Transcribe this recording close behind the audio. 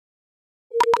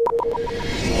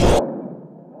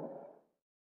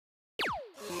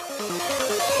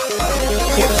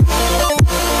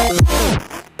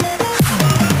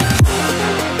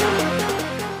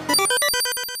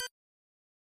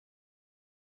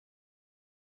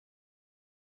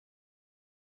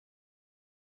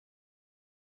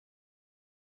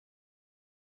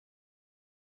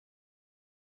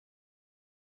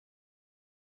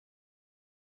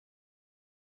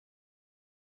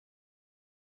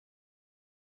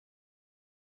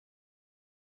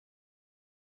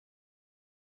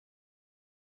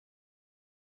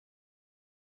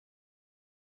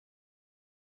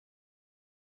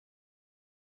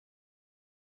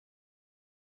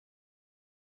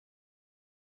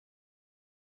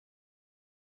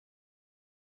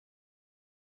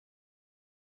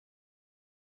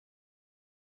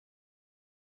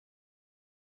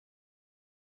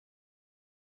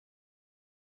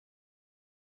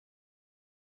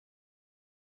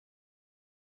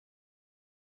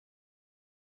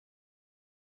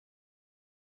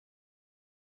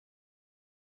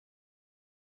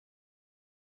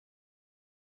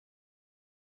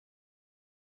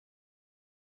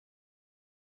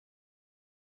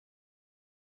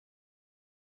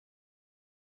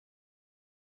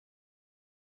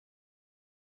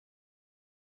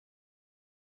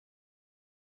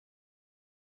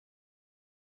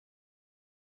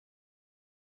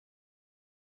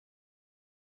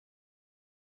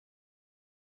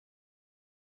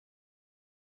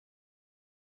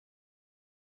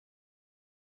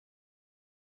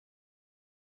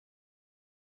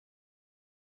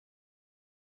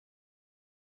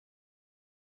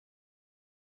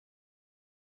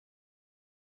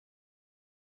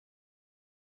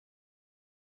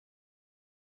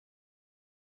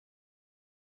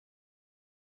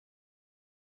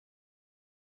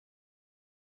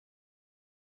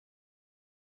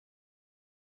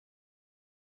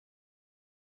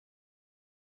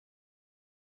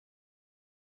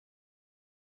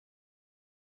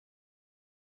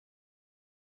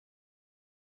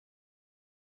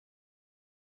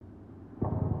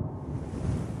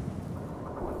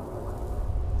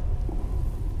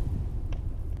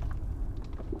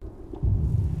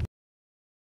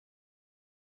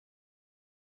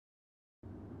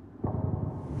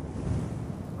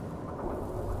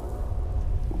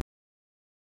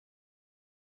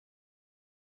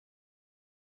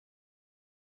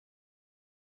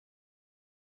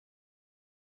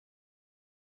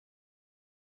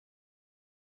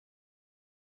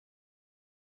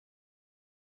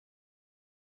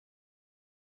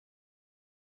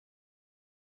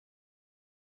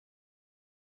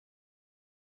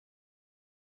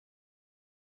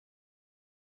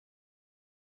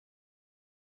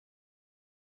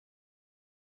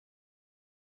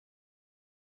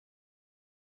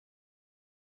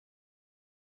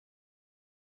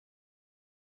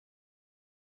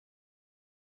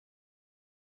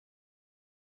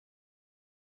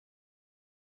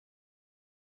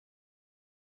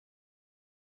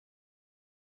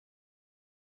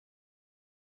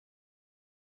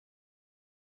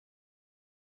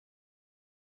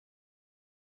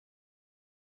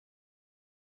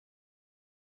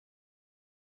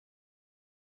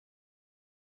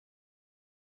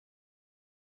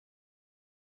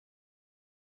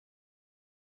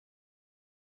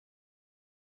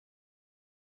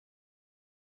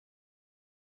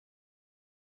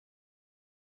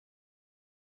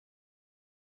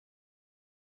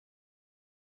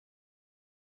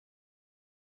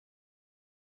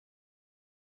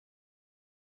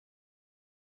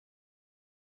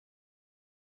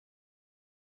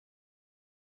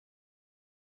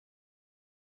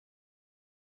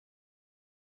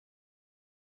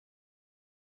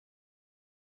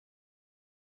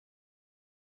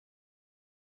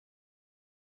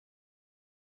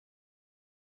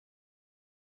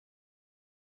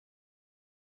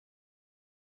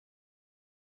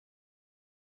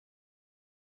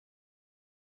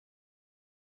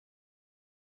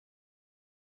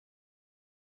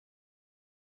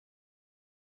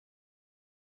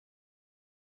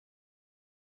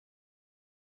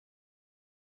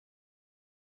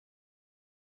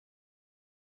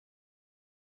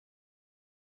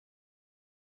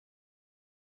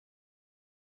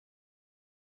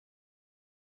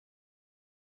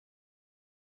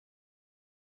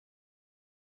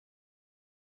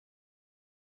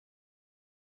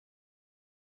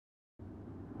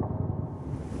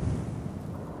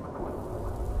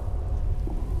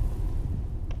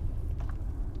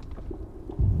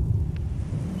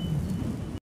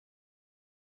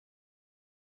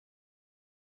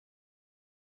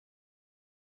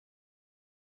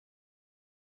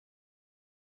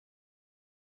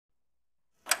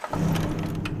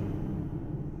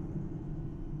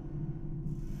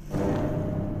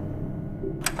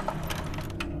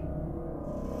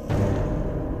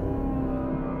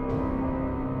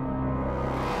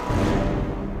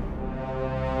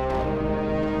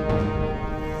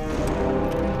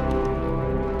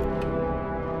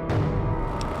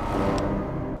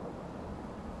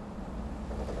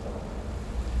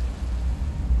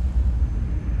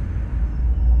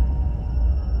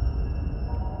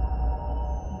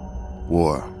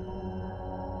War.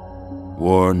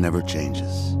 War never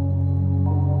changes.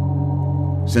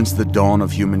 Since the dawn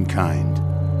of humankind,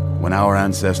 when our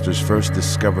ancestors first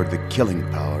discovered the killing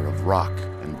power of rock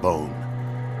and bone,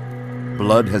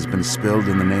 blood has been spilled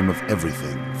in the name of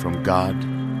everything from God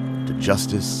to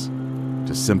justice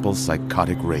to simple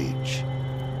psychotic rage.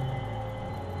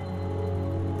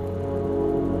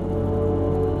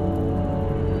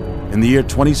 In the year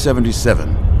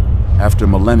 2077, after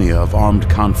millennia of armed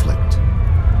conflict,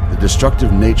 the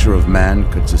destructive nature of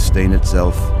man could sustain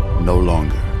itself no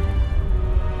longer.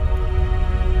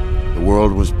 The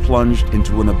world was plunged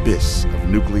into an abyss of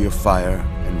nuclear fire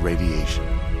and radiation.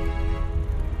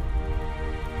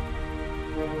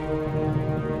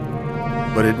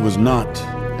 But it was not,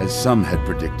 as some had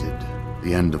predicted,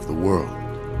 the end of the world.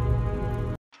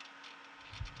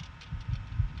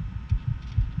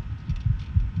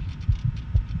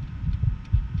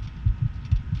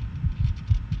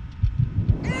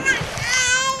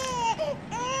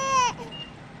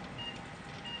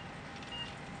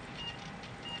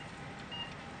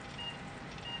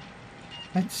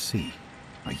 Let's see.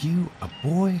 Are you a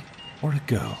boy or a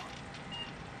girl?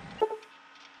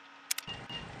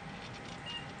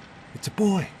 It's a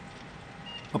boy.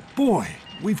 A boy.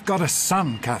 We've got a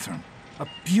son, Catherine. A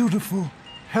beautiful,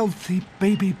 healthy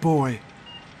baby boy.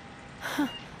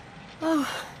 Oh,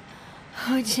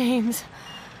 James.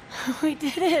 We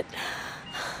did it.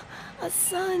 A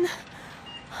son.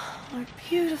 Our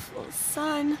beautiful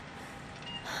son.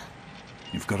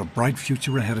 You've got a bright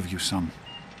future ahead of you, son.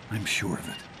 I'm sure of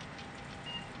it.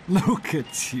 Look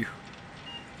at you.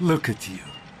 Look at you.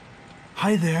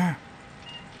 Hi there.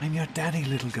 I'm your daddy,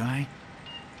 little guy.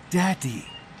 Daddy.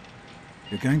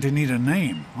 You're going to need a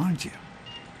name, aren't you?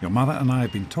 Your mother and I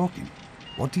have been talking.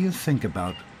 What do you think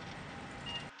about...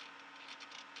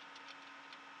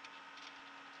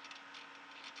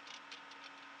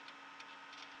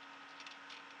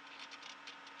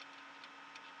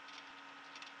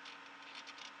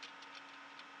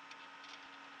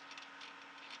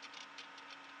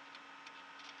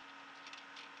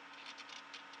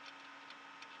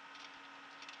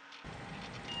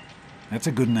 That's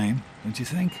a good name, don't you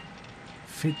think?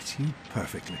 Fits you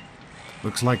perfectly.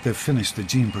 Looks like they've finished the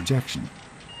gene projection.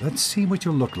 Let's see what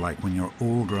you'll look like when you're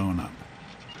all grown up.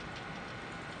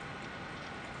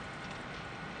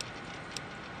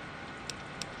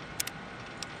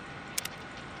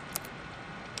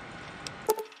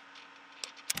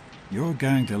 You're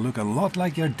going to look a lot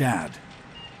like your dad.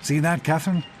 See that,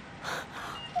 Catherine?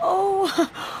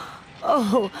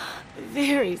 Oh,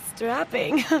 very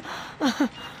strapping.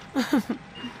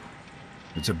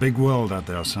 It's a big world out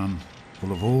there, son,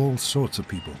 full of all sorts of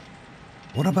people.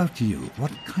 What about you?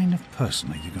 What kind of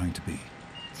person are you going to be?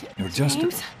 You're just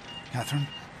James? Catherine?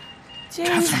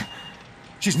 James? Catherine!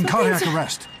 She's in cardiac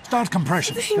arrest. Start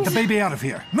compression. Get the baby out of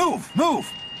here. Move! Move!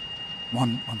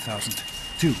 1,000.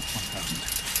 2,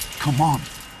 1,000. Come on.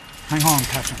 Hang on,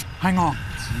 Catherine. Hang on.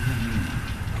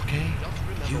 Okay?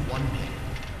 Just remember one thing.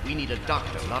 We need a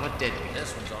doctor, not a deadbeat.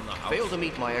 This one's on the house. Fail to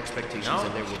meet my expectations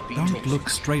and there will be Don't look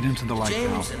straight into the light, pal.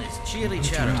 James and his cheery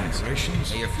chatter.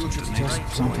 May your future be Just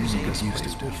bright. something you get used to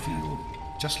feel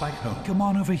just like home. Come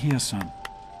on over here, son.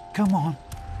 Come on.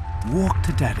 Walk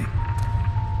to Daddy.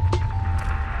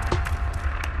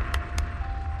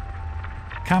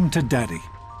 Come to Daddy.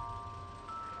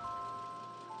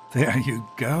 There you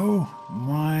go.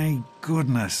 My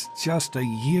goodness, just a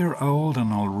year old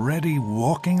and already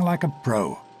walking like a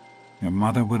pro. Your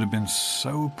mother would have been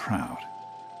so proud.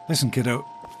 Listen, kiddo,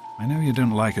 I know you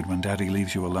don't like it when Daddy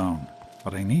leaves you alone,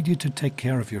 but I need you to take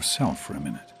care of yourself for a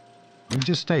minute. You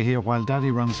just stay here while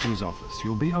Daddy runs to his office.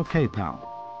 You'll be okay,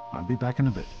 pal. I'll be back in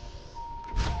a bit.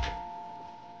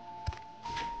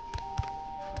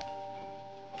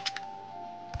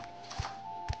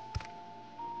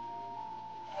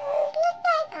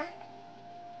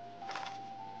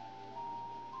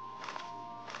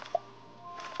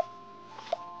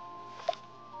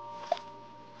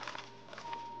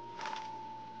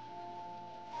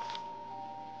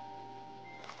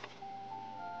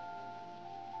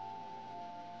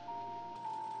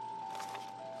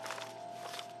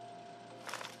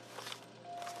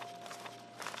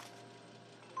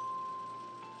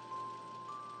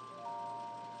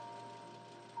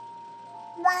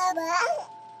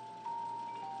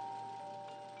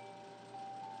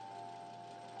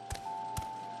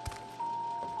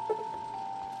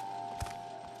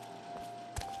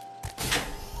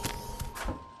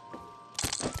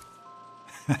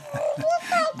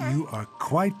 You are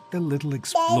quite the little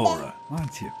explorer,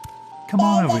 aren't you? Come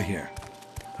on over here.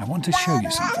 I want to show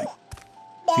you something.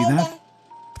 See that?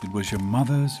 It was your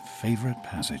mother's favorite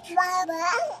passage.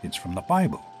 It's from the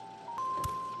Bible.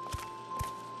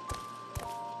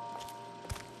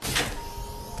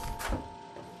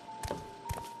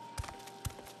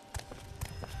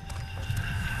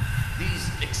 These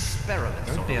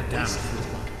experiments Don't be a are damn wasted.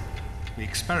 fool. We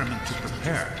experiment to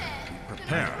prepare. We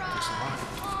prepare to survive.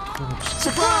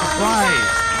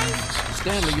 Surprise!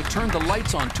 Stanley, you turned the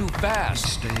lights on too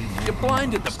fast. You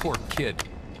blinded the poor kid.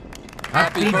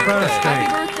 Happy birthday!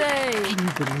 Happy birthday! Can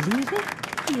you believe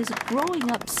it? He is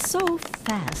growing up so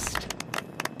fast.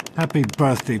 Happy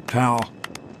birthday, pal.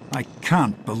 I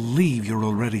can't believe you're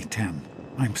already 10.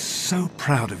 I'm so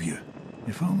proud of you.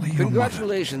 If only your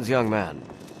Congratulations, young man.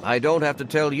 I don't have to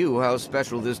tell you how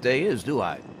special this day is, do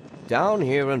I? Down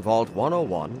here in Vault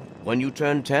 101, when you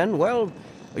turn 10, well,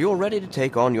 you're ready to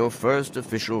take on your first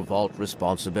official Vault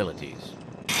responsibilities.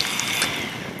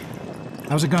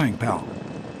 How's it going, pal?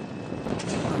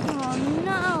 Oh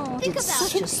no! Did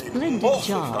such a splendid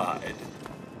job.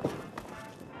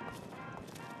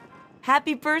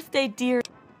 Happy birthday, dear.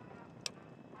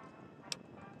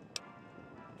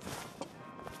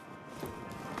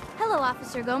 Hello,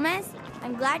 Officer Gomez.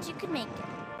 I'm glad you could make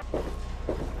it.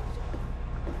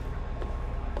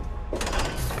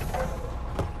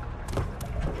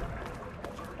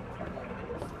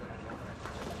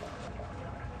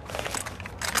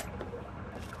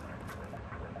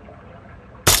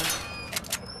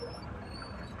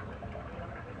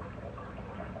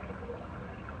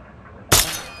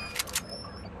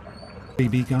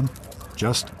 BB gun?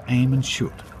 Just aim and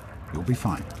shoot. You'll be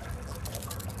fine.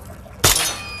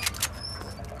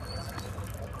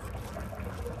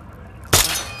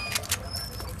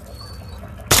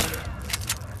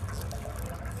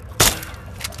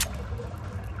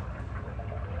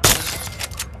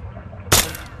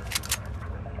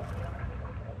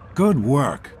 Good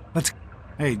work. Let's...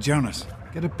 Hey, Jonas,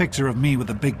 get a picture of me with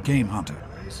the big game hunter.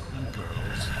 Boys and girls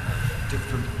have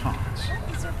different parts.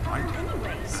 What is her part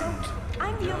anyway? So,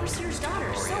 I'm the overseer's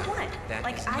daughter, so what?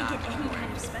 Like, I get any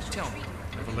kind of special treatment.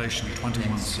 Revelation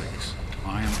 21:6.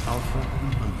 I am Alpha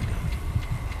and Omega,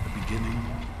 the beginning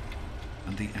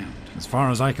and the end. As far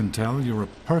as I can tell, you're a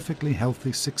perfectly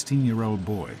healthy 16-year-old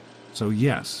boy. So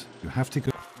yes, you have to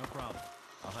go... No problem.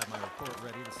 I'll have my report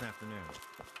ready this afternoon.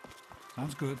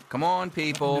 Sounds good. Come on,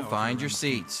 people, Let me know find if your you're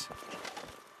seats.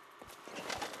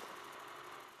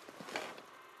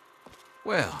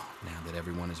 Well, now that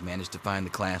everyone has managed to find the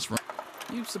classroom,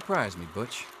 you've surprised me,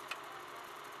 Butch.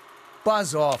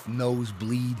 Buzz off,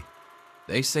 nosebleed.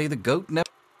 They say the goat never...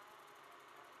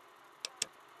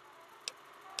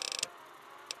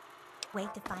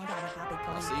 Wait to find out how big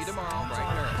I'll see you tomorrow, bright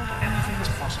and early. Anything is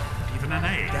possible. Even an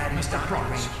A. Daddy's Mr. not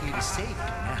Cross. here to save you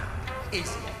now,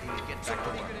 is he? Get back to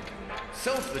work.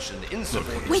 Selfish and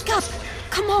insubordinate. Wake up!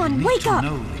 Come You on, need wake to up!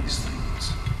 know these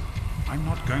things. I'm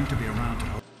not going to be around to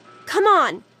help. Come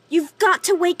on! You've got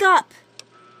to wake up!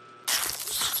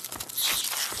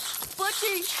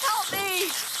 Butchie, help me!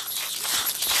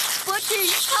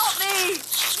 Butchie, help me!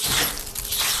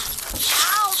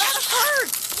 Ow, that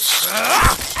hurts!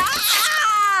 Ah!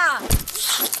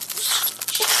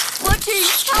 Butchie,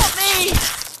 help me!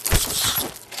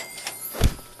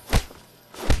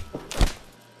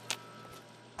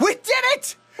 We did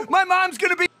it! My mom's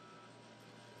gonna be...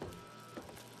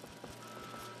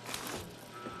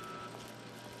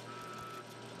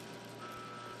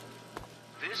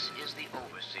 This is the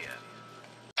overseer.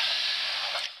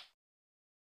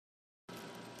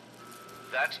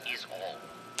 That is all.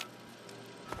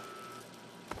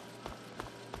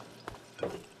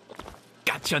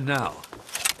 Gotcha now.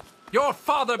 Your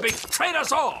father betrayed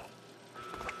us all.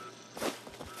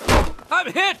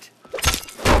 I'm hit.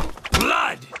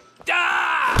 Blood.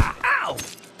 Ah! Ow!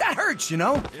 That hurts, you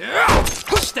know? Yeah.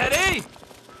 Steady.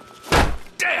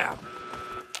 Damn.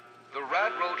 The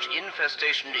rat roach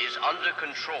infestation is under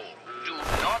control. Do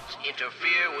not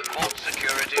interfere with vault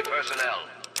security personnel.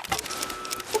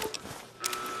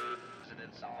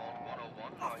 Residents of Vault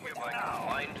 101 are hereby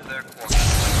confined to their quarters.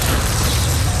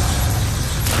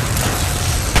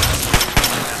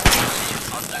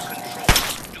 Is under control.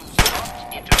 Do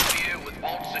not interfere with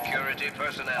vault security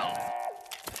personnel.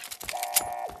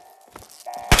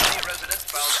 Any residents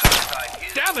found outside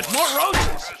his Damn it, more roaches.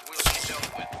 quarters will be dealt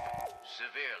with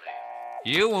severely.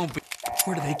 You won't be...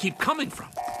 Where do they keep coming from?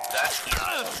 That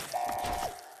is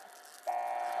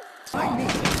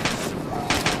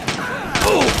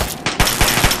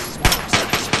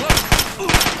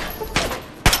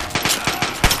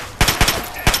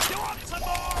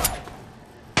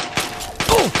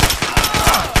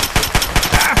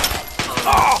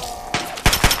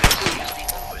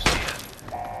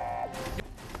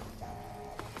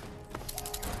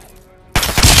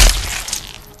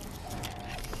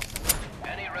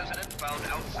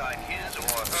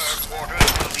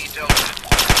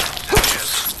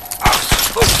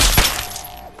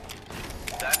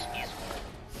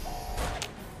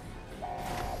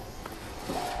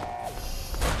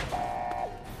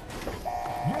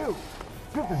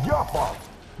fault.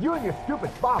 You and your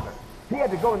stupid father. He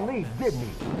had to go and leave, didn't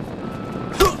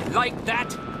he? Like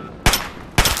that?